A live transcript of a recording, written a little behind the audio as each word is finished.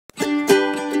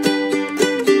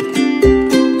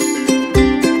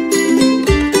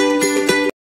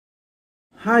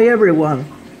Hi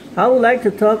everyone, I would like to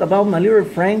talk about my little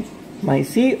friend, my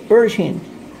sea urchin.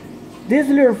 This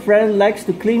little friend likes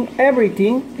to clean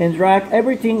everything and drag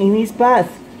everything in his path.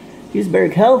 He's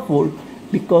very helpful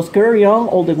because carry on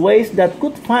all the waste that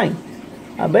could find.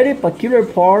 A very peculiar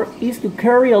part is to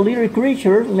carry a little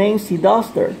creature named sea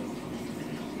duster.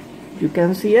 You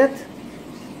can see it?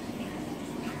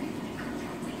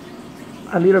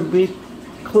 A little bit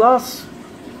closer.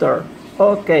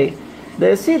 Okay.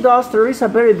 The sea duster is a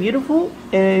very beautiful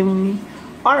and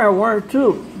honor worm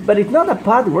too, but it's not a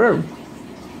bad worm.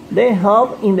 They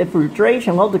help in the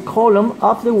filtration of the column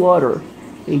of the water.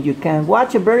 If you can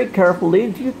watch it very carefully,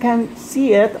 you can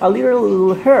see it a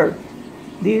little hair.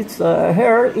 This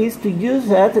hair is to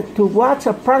use it to watch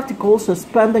a particle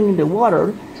suspended in the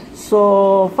water,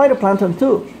 so phytoplankton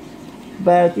too.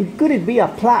 But it could be a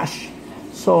splash,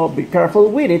 so be careful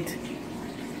with it.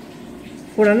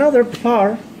 For another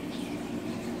part,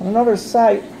 on another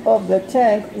side of the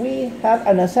tank, we have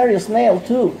an Azaria snail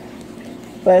too,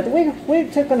 but we're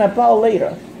talking about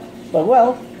later. But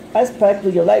well, I expect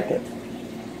you like it.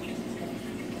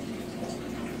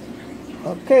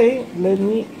 Okay, let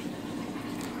me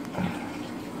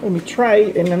try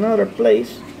in another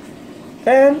place,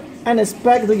 and I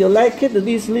expect you like it.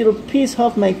 This little piece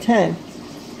of my tank.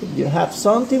 If you have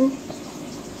something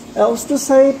else to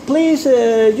say, please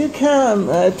you can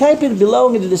type it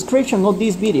below in the description of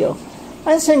this video.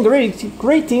 I send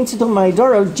greetings to my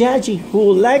daughter Jaji,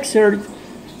 who likes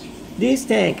this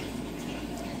tank.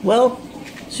 Well,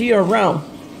 see you around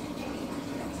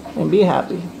and be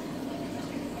happy.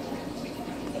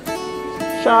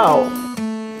 Ciao.